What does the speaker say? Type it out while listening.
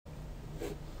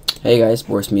Hey guys,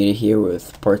 Boris Media here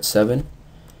with part 7,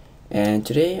 and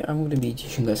today I'm going to be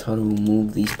teaching you guys how to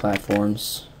move these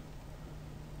platforms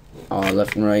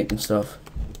left and right and stuff.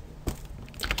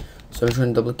 So I'm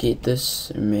trying to duplicate this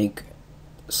and make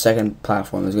a second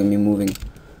platform that's going to be moving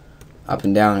up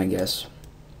and down, I guess.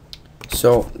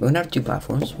 So we're going to have two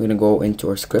platforms. We're going to go into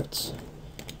our scripts.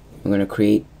 We're going to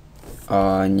create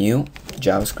a new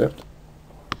JavaScript.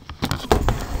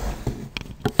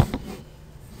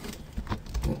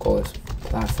 We'll call this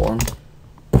platform,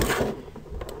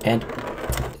 and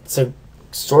it's a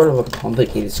sort of a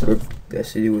complicated script that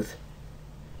has to do with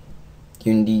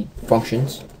Unity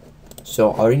functions.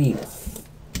 So I already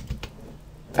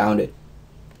found it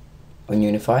on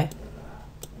Unify. It's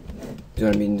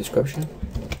going to be in the description.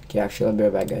 Okay, actually I'll be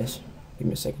right back, guys. Give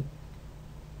me a second.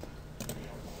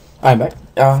 I'm back.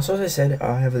 So as I said,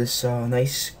 I have this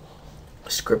nice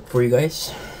script for you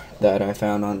guys that I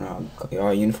found on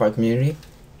Unify community.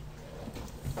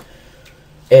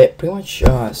 It pretty much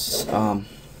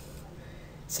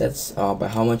sets by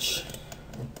how much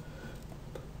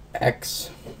X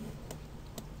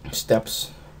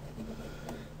steps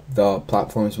the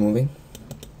platform is moving,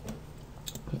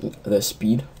 the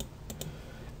speed,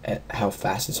 at how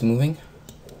fast it's moving,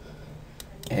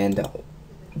 and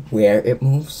where it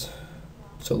moves,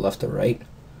 so left or right,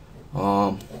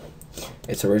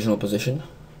 its original position,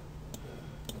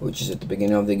 which is at the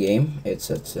beginning of the game. It's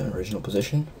its original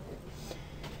position.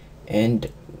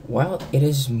 And while it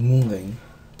is moving,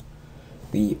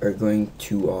 we are going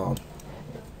to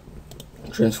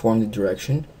transform the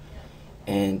direction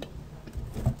and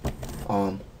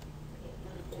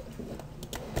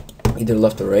either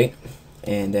left or right,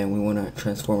 and then we want to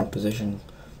transform our position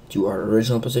to our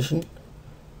original position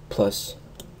plus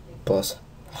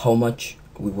how much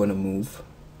we want to move.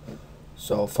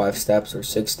 So 5 steps or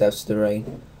 6 steps to the right,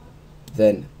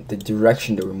 then the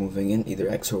direction that we're moving in, either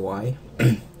X or Y.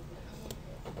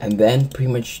 And then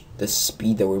pretty much the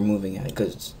speed that we're moving at,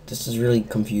 because this is really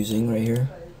confusing right here.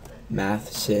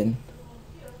 Mathf.Sin,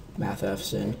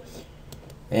 Mathf.Sin,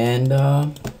 and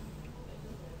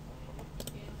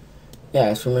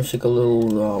yeah, it's pretty much like a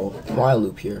little while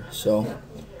loop here. So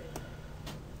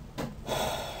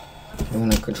I'm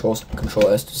gonna control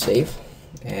S to save,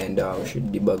 and we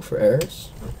should debug for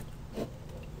errors.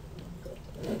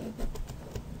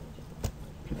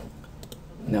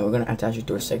 Now we're gonna attach it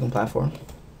to our second platform.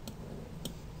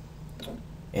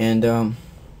 And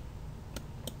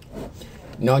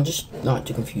just not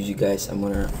to confuse you guys, I'm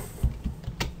gonna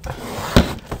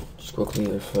just quickly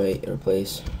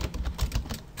replace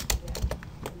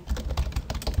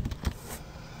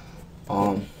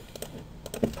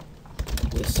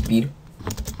with speed.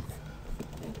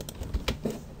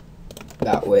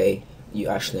 That way you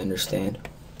actually understand.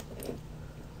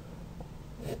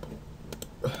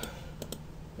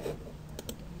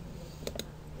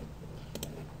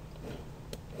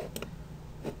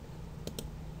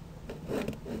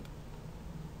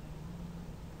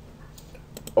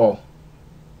 Oh,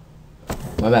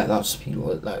 my bad, not speed.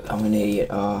 Like, I'm an idiot.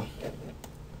 I'm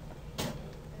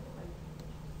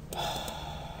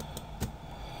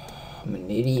an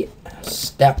idiot.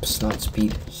 Steps, not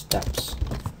speed. Steps.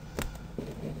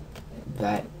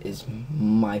 That is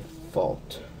my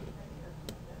fault.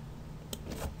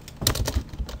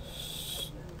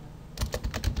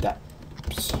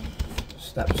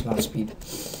 Steps, not speed.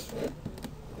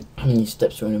 How many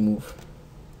steps do you want to move?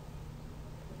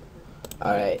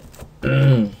 Alright,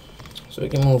 so we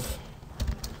can move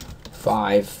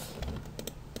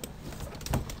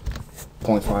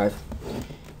 5.5,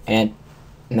 and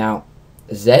now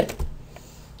Z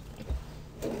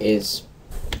is,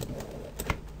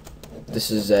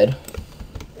 this is Z,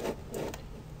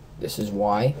 this is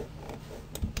Y,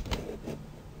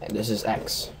 and this is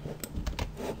X.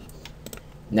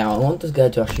 Now I want this guy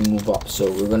to actually move up,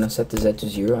 so we're gonna set the Z to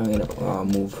 0. I'm gonna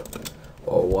move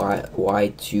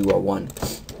Y to 1.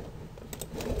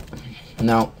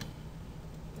 Now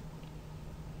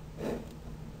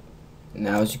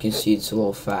as you can see, it's a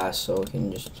little fast, so we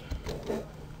can just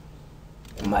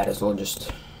might as well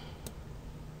just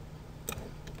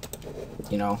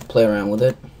play around with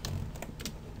it.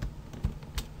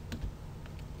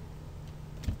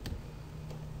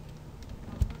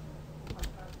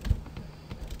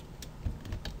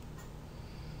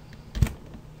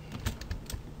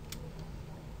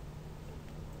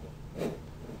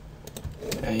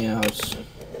 And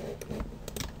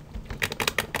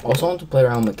also want to play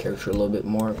around with the character a little bit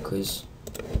more, because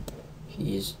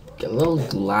he's a little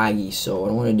laggy. So what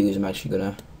I want to do is I'm actually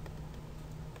gonna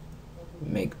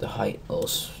make the height a little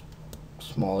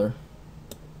smaller,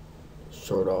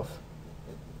 sort of.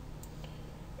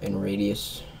 in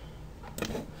radius.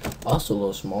 Also a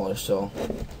little smaller, so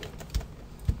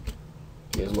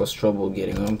he has less trouble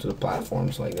getting onto the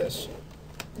platforms like this.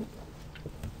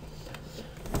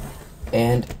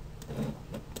 And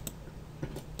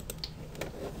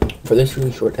for this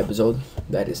really short episode,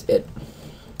 that is it.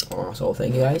 So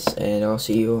thank you guys, and I'll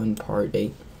see you in part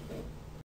 8.